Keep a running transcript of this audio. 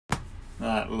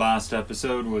That last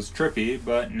episode was trippy,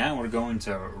 but now we're going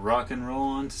to rock and roll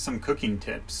on to some cooking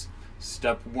tips.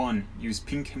 Step 1. Use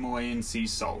pink Himalayan sea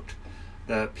salt.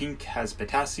 The pink has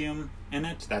potassium in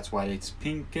it, that's why it's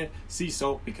pink sea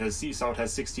salt, because sea salt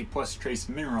has 60 plus trace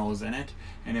minerals in it,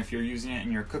 and if you're using it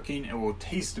in your cooking, it will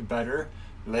taste better,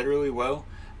 literally well,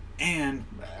 and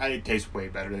it tastes way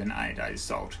better than iodized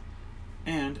salt.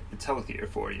 And it's healthier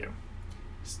for you.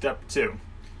 Step 2.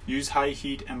 Use high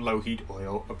heat and low heat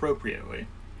oil appropriately.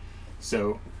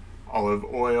 So, olive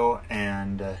oil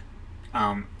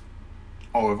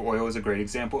is a great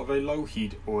example of a low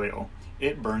heat oil.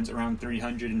 It burns around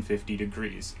 350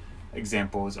 degrees.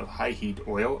 Examples of high heat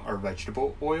oil are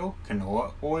vegetable oil,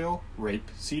 canola oil,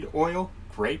 rapeseed oil,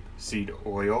 grape seed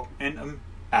oil, and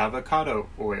avocado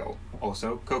oil,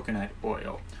 also coconut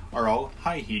oil, are all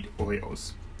high heat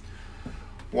oils.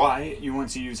 Why you want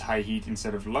to use high heat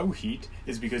instead of low heat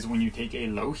is because when you take a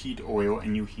low heat oil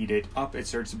and you heat it up, it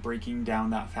starts breaking down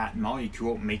that fat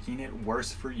molecule, making it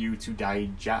worse for you to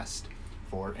digest.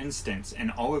 For instance,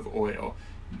 in olive oil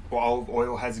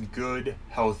has good,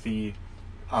 healthy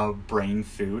brain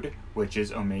food, which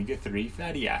is omega-3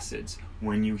 fatty acids.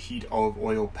 When you heat olive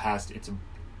oil past its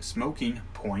smoking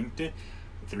point,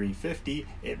 350,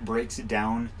 it breaks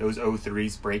down, those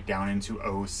O3s break down into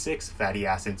O6 fatty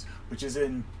acids, which is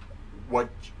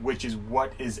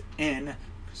what is in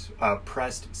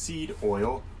pressed seed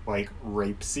oil like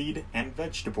rapeseed and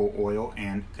vegetable oil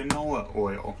and canola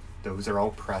oil. Those are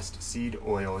all pressed seed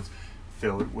oils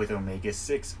filled with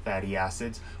omega-6 fatty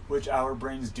acids, which our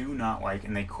brains do not like,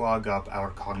 and they clog up our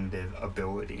cognitive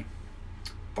ability.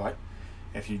 But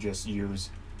if you just use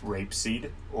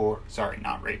grapeseed or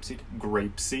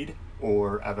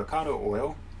avocado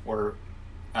oil or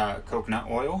coconut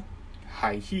oil,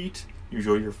 high heat,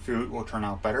 usually your food will turn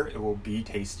out better, it will be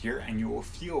tastier, and you will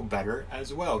feel better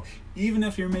as well. Even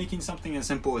if you're making something as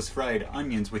simple as fried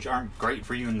onions, which aren't great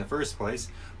for you in the first place,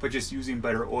 but just using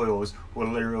better oils will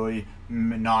literally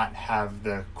not have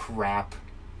the crap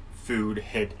food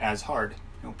hit as hard.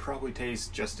 It'll probably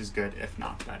taste just as good, if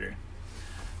not better.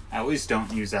 At least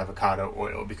don't use avocado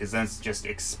oil, because that's just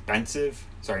expensive.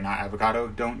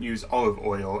 Don't use olive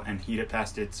oil and heat it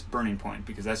past its burning point,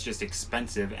 because that's just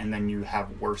expensive, and then you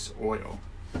have worse oil.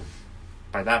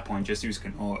 By that point, just use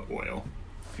canola oil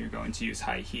if you're going to use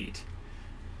high heat.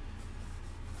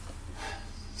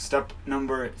 Step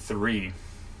number 3.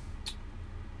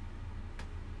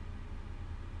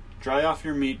 Dry off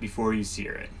your meat before you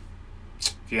sear it.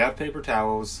 If you have paper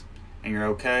towels and you're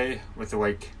okay with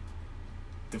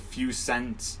the few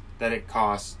cents that it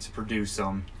costs to produce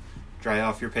them,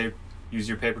 use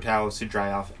your paper towels to dry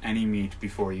off any meat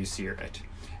before you sear it,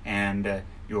 and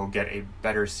you'll get a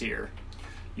better sear.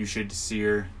 You should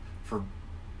sear for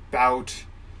about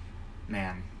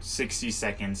 60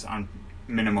 seconds on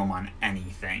minimum on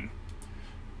anything,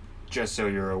 just so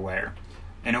you're aware.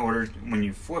 When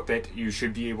you flip it, you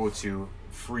should be able to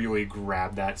freely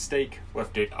grab that steak,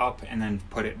 lift it up, and then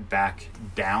put it back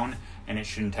down, and it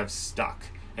shouldn't have stuck.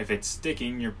 If it's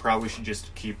sticking, you probably should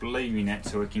just keep leaving it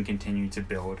so it can continue to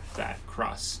build that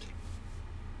crust.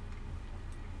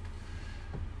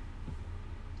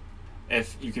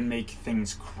 If you can make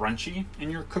things crunchy in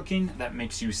your cooking, that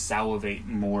makes you salivate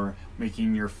more,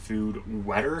 making your food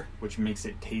wetter, which makes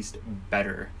it taste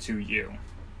better to you.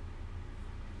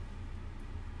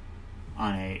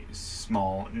 On a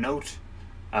small note,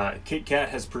 Kit Kat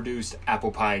has produced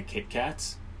apple pie Kit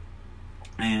Kats,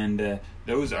 and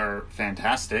those are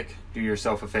fantastic. Do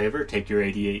yourself a favor, take your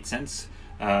 88 cents,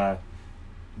 go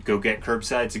get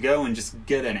curbside to go and just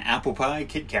get an apple pie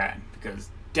Kit Kat, because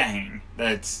dang,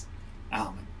 oh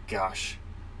my gosh.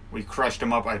 We crushed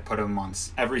them up. I put them on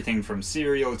everything from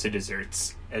cereal to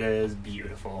desserts. It is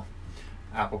beautiful.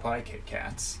 Apple pie Kit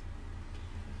Kats.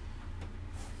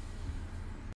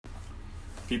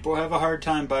 People have a hard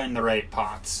time buying the right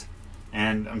pots.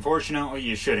 And unfortunately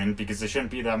you shouldn't, because it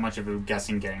shouldn't be that much of a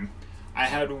guessing game. I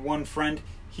had one friend,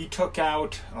 he took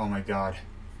out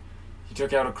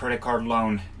a credit card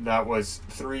loan that was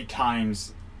 3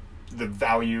 times the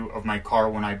value of my car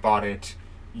when I bought it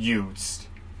used,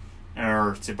 in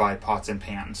order to buy pots and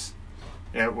pans.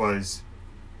 It was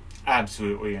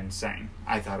absolutely insane.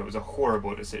 I thought it was a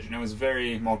horrible decision. It was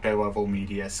very multi-level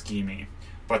media schemey.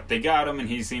 But they got him, and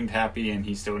he seemed happy, and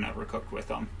he still never cooked with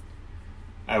them.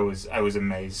 I was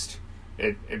amazed.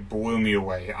 It blew me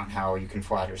away on how you can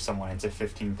flatter someone into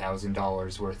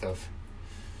 $15,000 worth of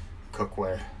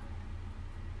cookware.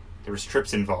 There was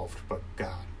trips involved, but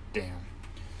god damn.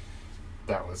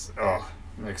 That was,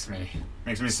 makes me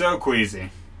so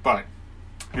queasy. But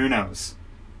who knows?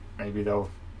 Maybe they'll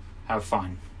have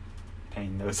fun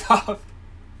paying those off.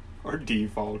 Or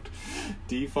default.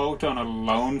 Default on a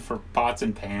loan for pots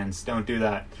and pans. Don't do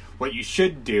that. What you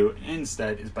should do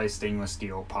instead is buy stainless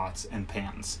steel pots and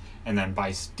pans. And then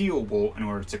buy steel wool in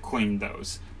order to clean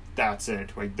those. That's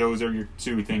it. Like, those are your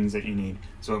two things that you need.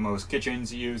 So what most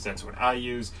kitchens use, that's what I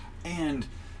use. And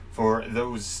for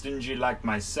those stingy like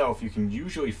myself, you can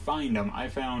usually find them. I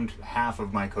found half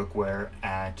of my cookware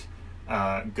at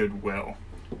Goodwill.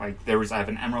 Like, I have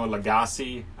an Emerald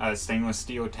Lagasse stainless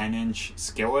steel 10-inch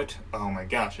skillet. Oh my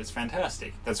gosh, it's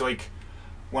fantastic. That's like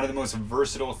one of the most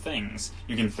versatile things.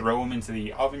 You can throw them into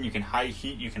the oven, you can high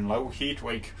heat, you can low heat.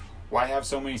 Like, why have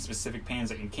so many specific pans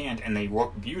that you can't? And they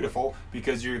look beautiful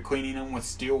because you're cleaning them with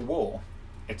steel wool.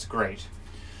 It's great.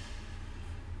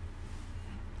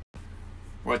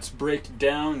 Let's break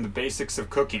down the basics of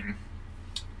cooking.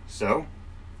 So,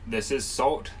 this is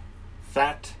salt,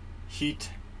 fat, heat,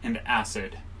 and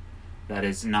acid. That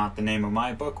is not the name of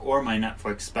my book or my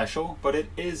Netflix special, but it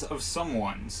is of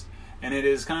someone's. And it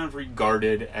is kind of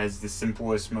regarded as the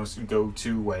simplest, most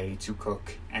go-to way to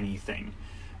cook anything.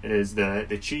 It is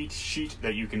the cheat sheet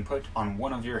that you can put on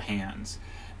one of your hands.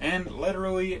 And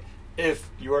literally, if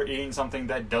you are eating something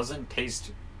that doesn't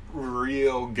taste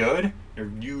real good,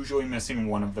 you're usually missing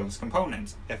one of those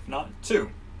components, if not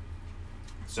two.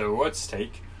 So let's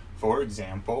take, for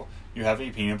example, you have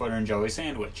a peanut butter and jelly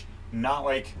sandwich. Not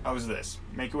like, how's this?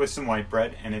 Make it with some white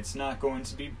bread, and it's not going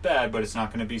to be bad, but it's not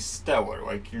going to be stellar.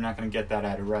 Like, you're not going to get that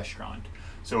at a restaurant.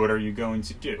 So what are you going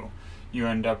to do? You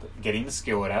end up getting the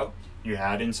skillet out, you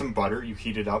add in some butter, you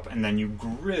heat it up, and then you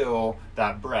grill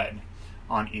that bread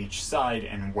on each side,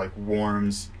 and like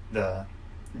warms the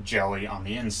jelly on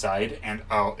the inside, and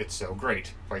oh, it's so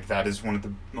great. Like, that is one of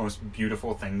the most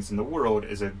beautiful things in the world,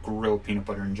 is a grilled peanut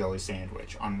butter and jelly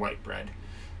sandwich on white bread.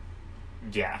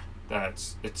 Yeah.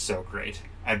 It's so great.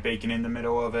 Add bacon in the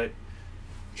middle of it,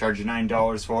 charge you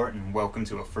 $9 for it, and welcome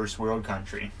to a first world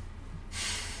country.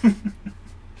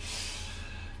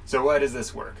 So why does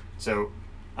this work? So,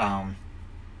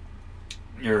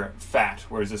 your fat,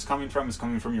 where is this coming from? It's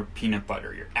coming from your peanut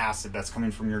butter. Your acid, that's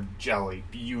coming from your jelly.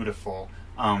 Beautiful.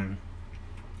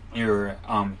 Your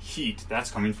heat,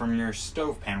 that's coming from your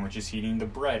stove pan, which is heating the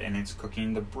bread, and it's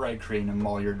cooking the bread, creating a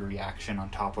Maillard reaction on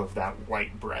top of that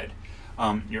white bread.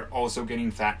 You're also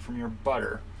getting fat from your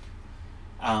butter.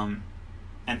 And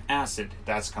acid,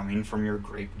 that's coming from your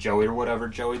grape jelly or whatever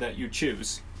jelly that you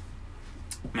choose.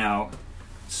 Now,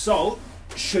 salt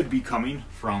should be coming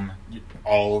from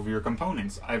all of your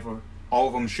components. All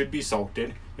of them should be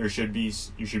salted. You should be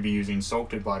using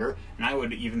salted butter, and I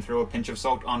would even throw a pinch of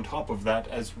salt on top of that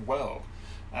as well.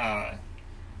 That's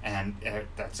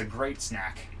a great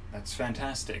snack. That's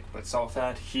fantastic. But salt,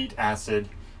 fat, heat, acid,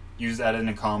 use that in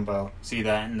a combo. See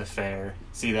that in the fare.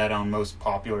 See that on most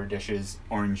popular dishes.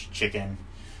 Orange chicken.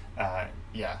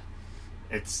 Yeah,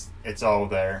 it's all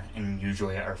there, and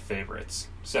usually our favorites.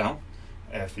 So,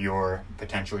 if you're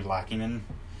potentially lacking in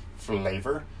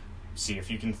flavor, see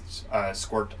if you can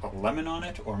squirt a lemon on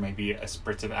it, or maybe a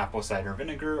spritz of apple cider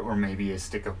vinegar, or maybe a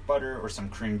stick of butter, or some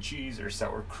cream cheese, or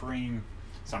sour cream,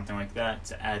 something like that,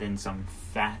 to add in some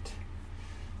fat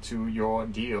to your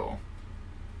deal.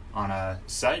 On a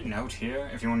side note here,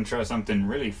 if you want to try something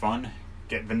really fun,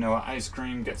 get vanilla ice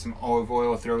cream, get some olive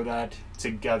oil, throw that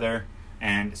together,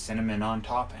 and cinnamon on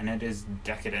top, and it is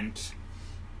decadent.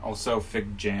 Also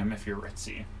fig jam if you're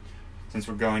ritzy. Since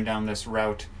we're going down this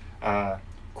route,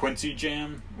 quincy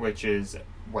jam, which is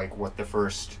like what the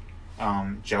first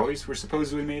jellies were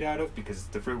supposedly made out of, because it's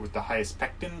the fruit with the highest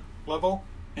pectin level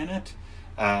in it.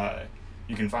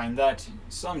 You can find that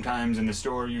sometimes in the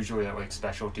store, usually at like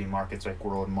specialty markets like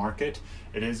World Market.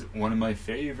 It is one of my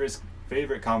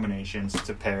favorite combinations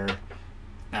to pair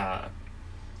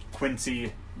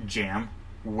quincy jam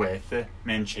with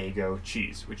manchego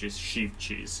cheese, which is sheep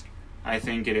cheese. I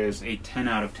think it is a 10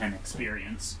 out of 10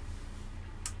 experience.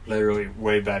 Literally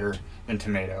way better than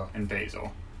tomato and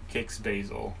basil. Kicks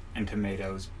basil and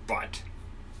tomatoes butt.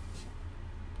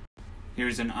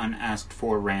 Here's an unasked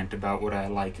for rant about what I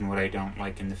like and what I don't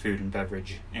like in the food and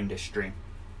beverage industry.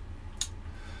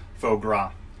 Foie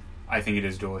gras. I think it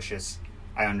is delicious.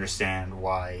 I understand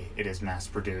why it is mass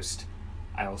produced.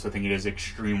 I also think it is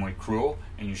extremely cruel,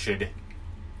 and you should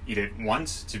eat it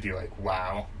once to be like,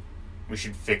 wow, we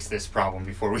should fix this problem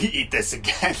before we eat this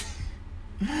again.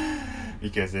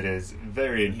 Because it is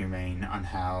very inhumane on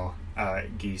how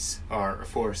geese are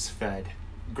force-fed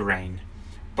grain.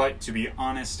 But to be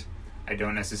honest, I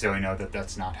don't necessarily know that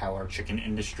that's not how our chicken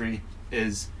industry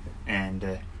is,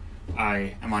 and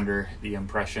I am under the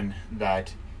impression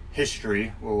that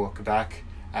history will look back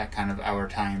at kind of our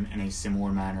time in a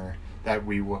similar manner that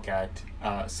we look at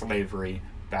slavery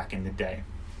back in the day.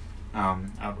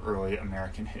 of early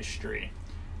American history.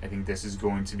 I think this is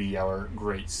going to be our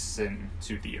great sin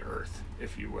to the earth,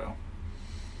 if you will.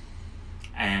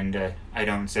 And I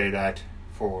don't say that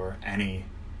for any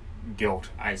guilt.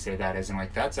 I say that as in,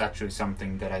 like, that's actually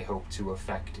something that I hope to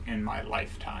affect in my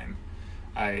lifetime.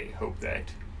 I hope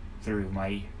that through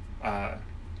my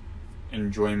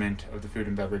enjoyment of the food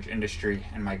and beverage industry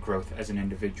and my growth as an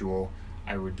individual,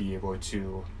 I would be able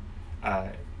to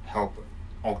help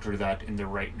alter that in the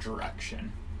right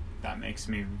direction. That makes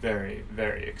me very,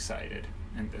 very excited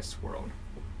in this world.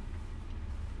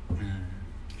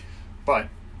 But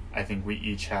I think we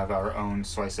each have our own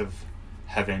slice of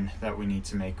heaven that we need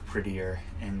to make prettier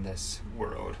in this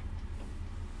world.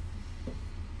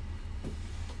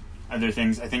 Other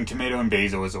things, I think tomato and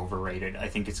basil is overrated. I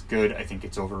think it's good. I think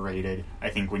it's overrated. I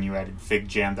think when you added fig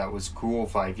jam, that was cool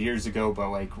 5 years ago, but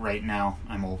like right now,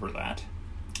 I'm over that.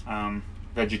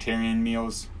 Vegetarian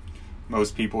meals,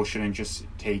 most people shouldn't just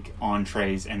take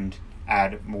entrees and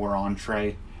add more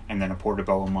entree and then a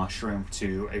portobello mushroom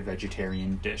to a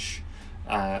vegetarian dish.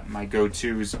 My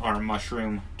go-tos are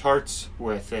mushroom tarts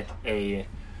with a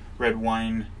red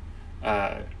wine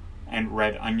and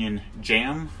red onion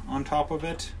jam on top of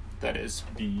it. That is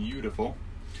beautiful.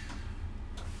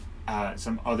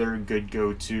 Some other good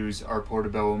go-tos are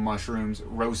portobello mushrooms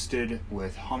roasted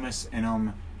with hummus in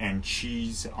them and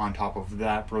cheese on top of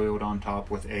that, broiled on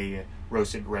top with a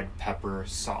roasted red pepper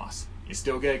sauce. You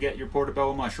still gotta get your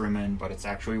portobello mushroom in, but it's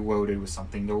actually loaded with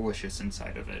something delicious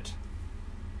inside of it.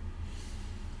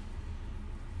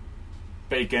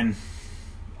 Bacon,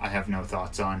 I have no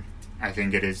thoughts on. I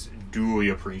think it is duly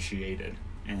appreciated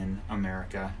in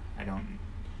America.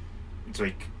 It's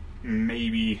like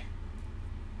maybe...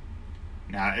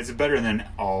 Nah, it's better than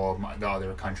all of the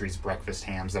other countries' breakfast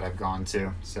hams that I've gone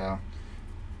to. So,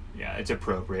 yeah, it's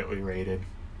appropriately rated.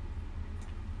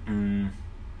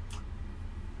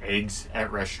 Eggs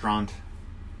at restaurant.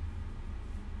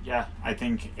 Yeah, I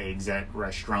think eggs at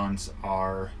restaurants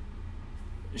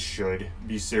should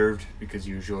be served, because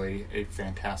usually a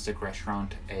fantastic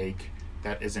restaurant egg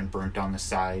that isn't burnt on the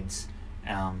sides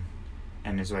and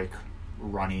is like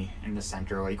runny in the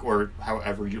center, like, or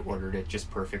however you ordered it, just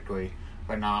perfectly,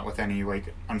 but not with any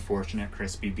like unfortunate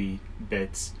crispy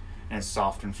bits, and it's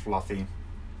soft and fluffy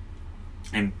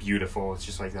and beautiful. It's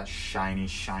just like that shiny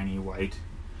white.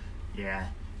 Yeah,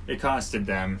 it costed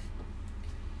them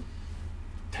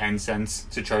 10 cents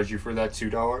to charge you for that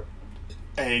 $2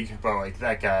 egg, but like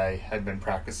that guy had been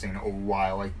practicing a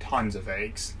while, like tons of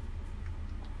eggs,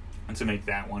 and to make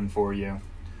that one for you,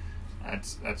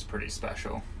 that's pretty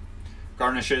special.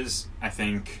 Garnishes, I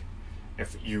think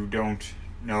if you don't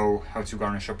know how to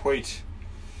garnish a plate,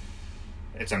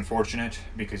 it's unfortunate,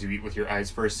 because you eat with your eyes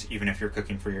first, even if you're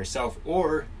cooking for yourself,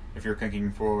 or if you're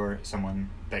cooking for someone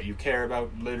that you care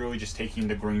about. Literally just taking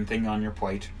the green thing on your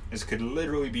plate, this could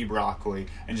literally be broccoli,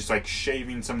 and just like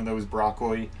shaving some of those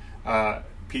broccoli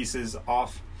pieces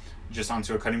off just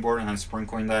onto a cutting board and then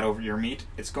sprinkling that over your meat.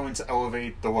 It's going to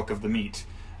elevate the look of the meat.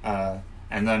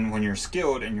 And then when you're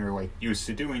skilled and you're like used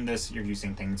to doing this, you're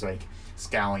using things like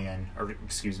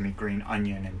green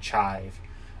onion and chive,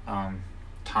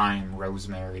 thyme,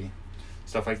 rosemary,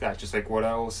 stuff like that. Just like what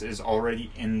else is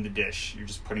already in the dish. You're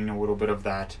just putting a little bit of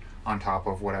that on top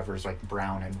of whatever's like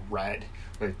brown and red,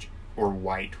 or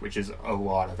white, which is a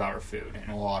lot of our food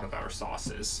and a lot of our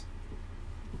sauces.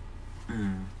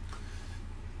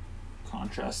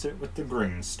 Contrast it with the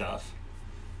green stuff.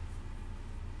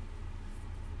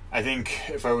 I think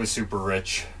if I was super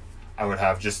rich, I would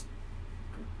have just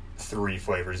 3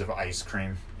 flavors of ice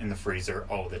cream in the freezer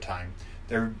all the time.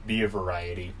 There'd be a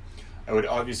variety. I would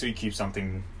obviously keep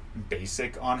something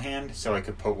basic on hand, so I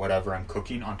could put whatever I'm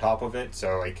cooking on top of it.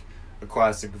 So like a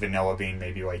classic vanilla bean,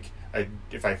 maybe like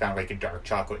if I found like a dark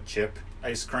chocolate chip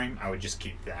ice cream, I would just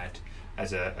keep that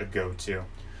as a go-to.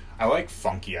 I like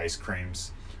funky ice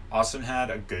creams. Austin had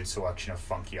a good selection of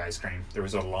funky ice cream. There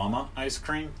was a llama ice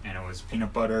cream, and it was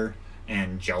peanut butter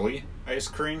and jelly ice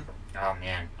cream. Oh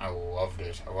man, I loved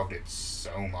it. I loved it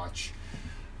so much.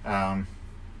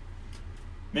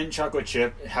 Mint chocolate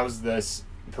chip, how's this?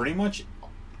 Pretty much,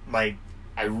 like,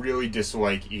 I really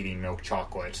dislike eating milk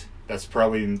chocolate. That's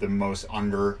probably the most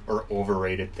under or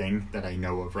overrated thing that I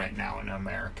know of right now in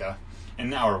America,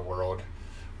 in our world.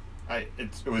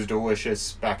 It was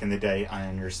delicious back in the day. I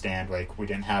understand, like, we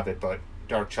didn't have it, but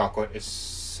dark chocolate is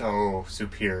so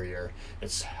superior.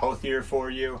 It's healthier for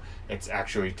you. It's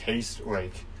actually taste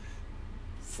like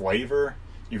flavor.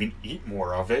 You can eat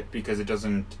more of it because it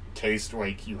doesn't taste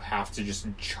like you have to just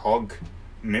chug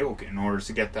milk in order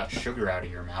to get that sugar out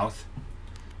of your mouth.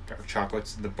 Dark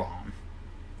chocolate's the bomb.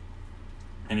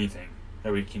 Anything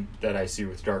that I see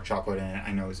with dark chocolate in it,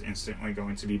 I know is instantly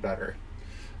going to be better.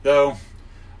 Though,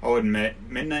 I'll admit,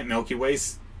 Midnight Milky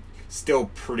Ways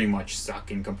still pretty much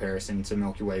suck in comparison to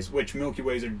Milky Ways, which Milky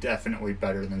Ways are definitely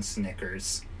better than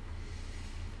Snickers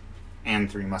and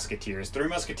Three Musketeers. Three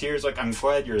Musketeers, like, I'm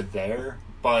glad you're there,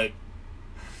 but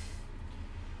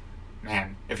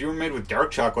man, if you were made with dark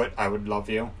chocolate, I would love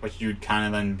you, but you'd kind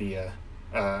of then be a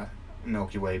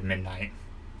Milky Way Midnight.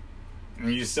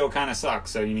 And you still kind of suck,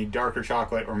 so you need darker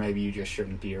chocolate, or maybe you just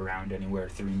shouldn't be around anywhere.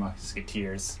 Three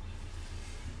Musketeers.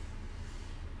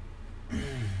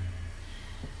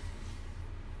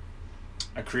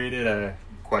 I created a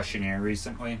questionnaire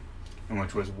recently, in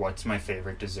which was, what's my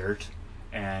favorite dessert?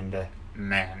 And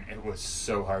man, it was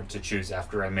so hard to choose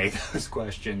after I made those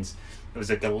questions. It was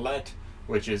a galette,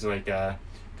 which is like a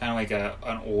kind of like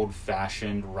an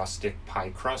old-fashioned rustic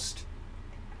pie crust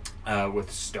with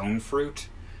stone fruit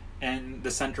in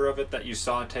the center of it that you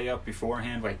saute up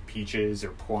beforehand, like peaches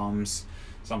or plums,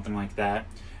 something like that,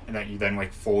 and that you then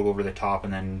like fold over the top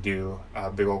and then do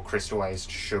big old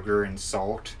crystallized sugar and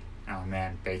salt. Oh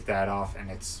man, bake that off, and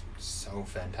it's so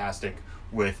fantastic.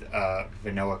 With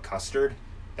vanilla custard,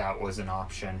 that was an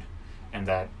option, and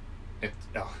it's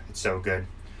so good.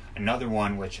 Another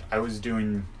one, which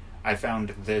I found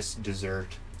this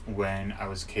dessert when I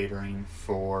was catering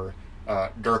for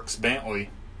Dierks Bentley.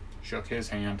 Shook his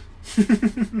hand.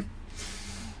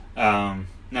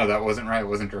 No, that wasn't right. It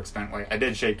wasn't Dierks Bentley. I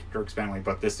did shake Dierks Bentley,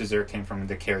 but this dessert came from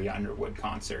the Carrie Underwood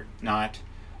concert, not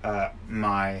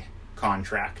my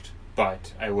contract,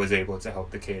 but I was able to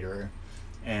help the caterer.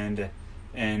 And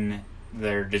in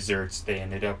their desserts, they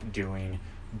ended up doing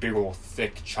big ol'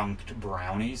 thick chunked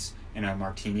brownies in a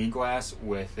martini glass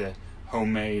with a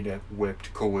homemade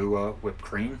whipped Kahlua whipped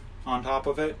cream on top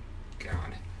of it.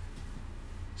 God.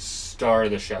 Star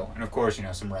of the show. And of course,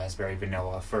 some raspberry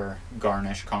vanilla for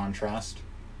garnish contrast.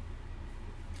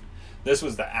 This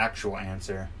was the actual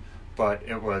answer, but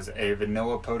it was a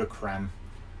vanilla pot de creme.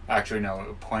 Actually, no,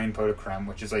 a plain pot de creme,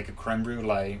 which is like a creme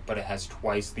brulee, but it has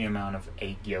twice the amount of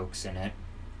egg yolks in it.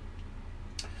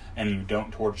 And you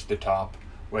don't torch the top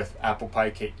with apple pie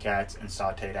Kit Kats and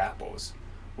sauteed apples.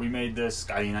 We made this,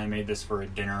 Scotty and I made this for a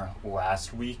dinner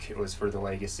last week. It was for the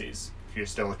Legacies, if you're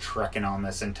still trekking on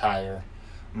this entire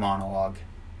monologue.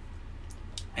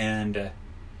 And it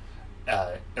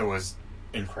was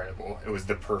incredible. It was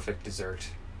the perfect dessert.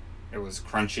 It was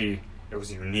crunchy, it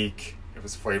was unique, it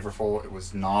was flavorful, it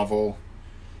was novel,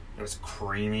 it was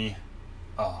creamy.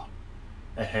 Oh,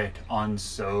 it hit on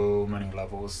so many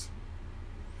levels.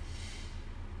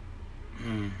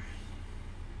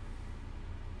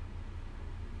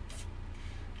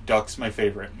 Duck's my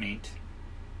favorite meat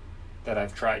that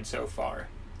I've tried so far.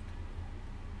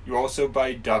 You also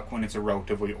buy duck when it's a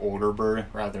relatively older bird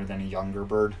rather than a younger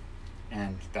bird,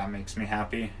 and that makes me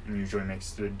happy and usually makes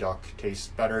the duck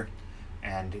taste better.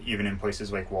 And even in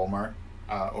places like Walmart,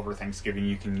 over Thanksgiving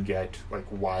you can get like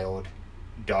wild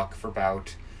duck for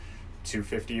about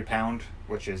 $2.50 a pound,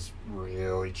 which is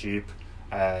really cheap.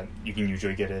 You can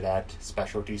usually get it at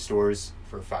specialty stores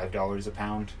for $5 a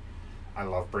pound. I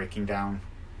love breaking down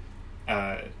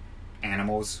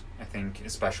animals, I think,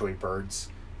 especially birds.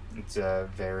 It's a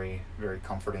very, very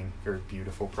comforting, very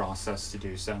beautiful process to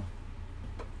do so.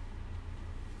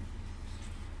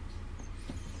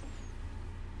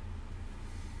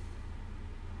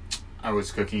 I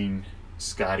was cooking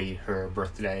Scotty her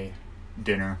birthday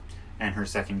dinner, and her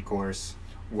second course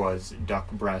was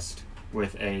duck breast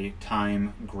with a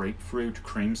thyme grapefruit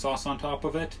cream sauce on top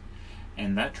of it,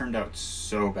 and that turned out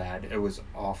so bad. It was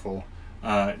awful,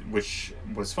 which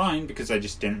was fine because I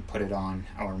just didn't put it on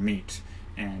our meat,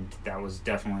 and that was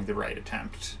definitely the right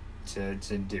attempt to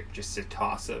do, just to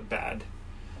toss a bad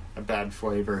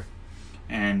flavor.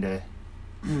 And it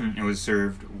was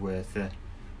served with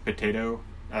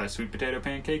sweet potato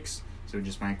pancakes. So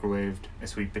just microwaved a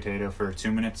sweet potato for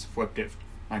 2 minutes, flipped it,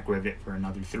 microwaved it for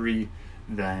another 3,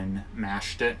 then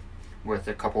mashed it with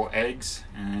a couple eggs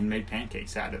and made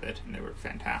pancakes out of it, and they were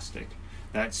fantastic.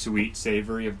 That sweet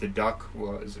savory of the duck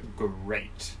was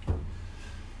great.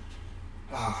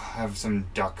 Oh, I have some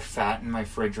duck fat in my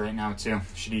fridge right now too.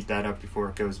 Should eat that up before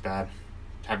it goes bad.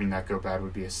 Having that go bad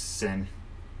would be a sin.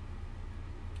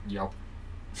 Yup.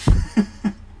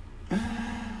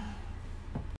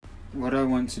 What I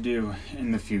want to do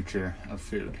in the future of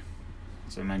food.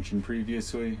 As I mentioned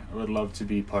previously, I would love to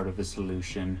be part of a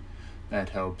solution that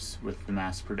helps with the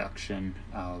mass production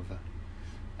of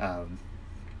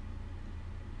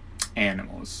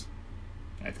animals.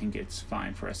 I think it's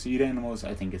fine for us to eat animals.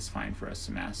 I think it's fine for us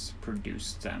to mass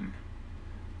produce them.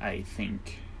 I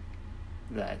think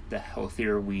that the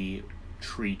healthier we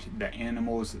treat the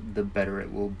animals, the better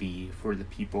it will be for the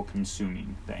people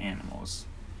consuming the animals.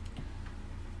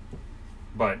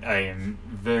 But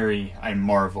I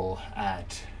marvel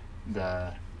at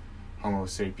the Homo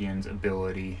sapiens'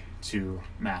 ability to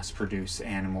mass produce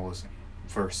animals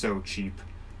for so cheap.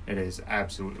 It is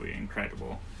absolutely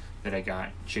incredible that I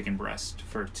got chicken breast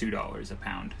for $2 a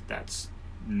pound. That's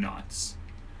nuts,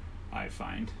 I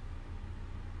find.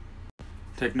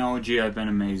 Technology I've been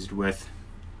amazed with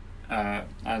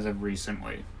as of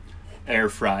recently. Air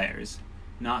fryers.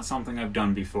 Not something I've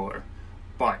done before,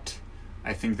 but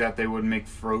I think that they would make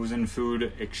frozen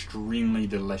food extremely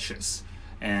delicious.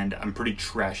 And I'm pretty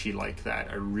trashy like that.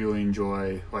 I really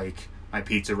enjoy like my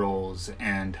pizza rolls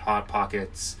and Hot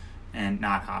Pockets, and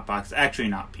not Hot Pockets, actually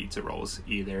not pizza rolls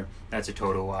either. That's a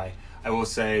total lie. I will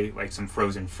say like some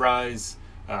frozen fries,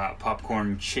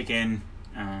 popcorn chicken,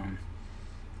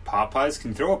 pot pies.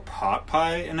 Can you throw a pot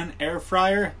pie in an air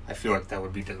fryer? I feel like that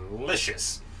would be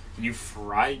delicious. Can you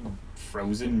fry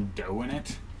frozen dough in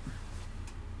it?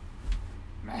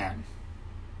 Man.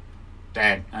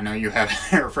 Dad, I know you have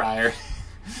an air fryer.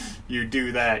 You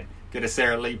do that. Get a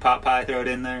Sara Lee pot pie, throw it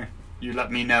in there. You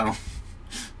let me know.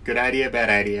 Good idea, bad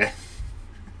idea.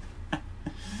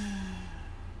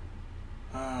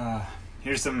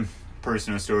 Here's some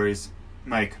personal stories.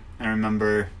 Mike, I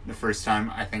remember the first time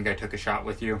I think I took a shot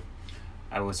with you.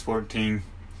 I was 14,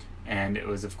 and it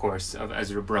was, of course, of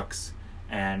Ezra Brooks.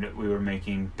 And we were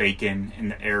making bacon in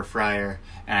the air fryer,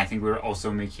 and I think we were also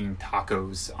making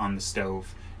tacos on the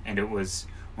stove. And it was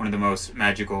one of the most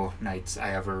magical nights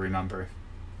I ever remember.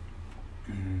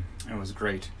 It was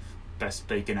great. Best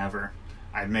bacon ever.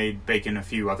 I've made bacon a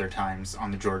few other times on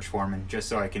the George Foreman just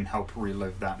so I can help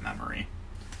relive that memory.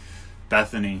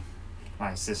 Bethany,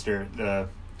 my sister, the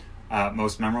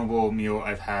most memorable meal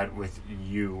I've had with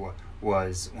you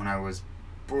was when I was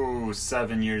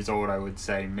 7 years old, I would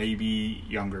say, maybe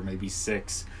younger, maybe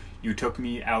 6. You took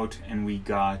me out and we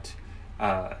got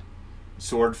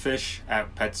swordfish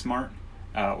at PetSmart,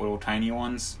 little tiny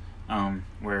ones,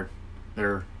 where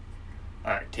their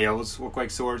tails look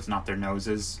like swords, not their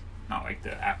noses, not like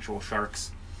the actual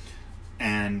sharks.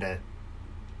 And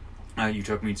you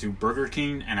took me to Burger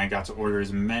King, and I got to order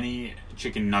as many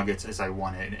chicken nuggets as I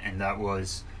wanted, and that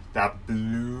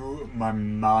blew my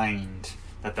mind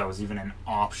that was even an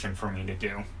option for me to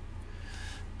do.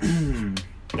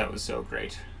 That was so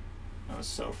great. That was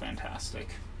so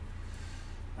fantastic.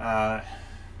 Dad,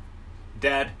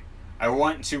 I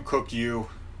want to cook you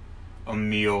a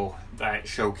meal that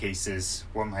showcases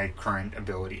what my current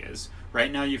ability is.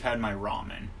 Right now you've had my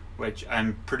ramen, which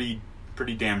I'm pretty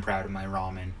damn proud of my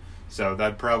ramen. So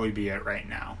that'd probably be it right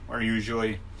now. Or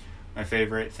usually my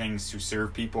favorite things to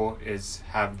serve people is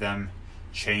have them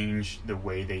change the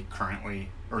way they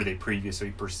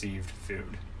previously perceived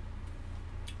food.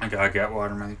 I gotta get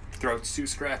water, my throat's too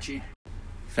scratchy.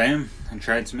 Fam, I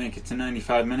tried to make it to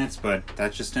 95 minutes, but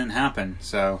that just didn't happen.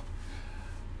 So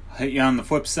I'll hit you on the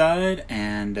flip side,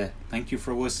 and thank you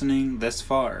for listening this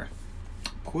far.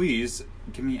 Please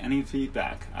give me any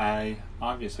feedback. I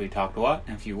obviously talked a lot,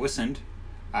 and if you listened,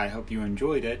 I hope you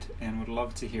enjoyed it and would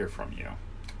love to hear from you.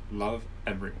 Love,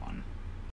 everyone.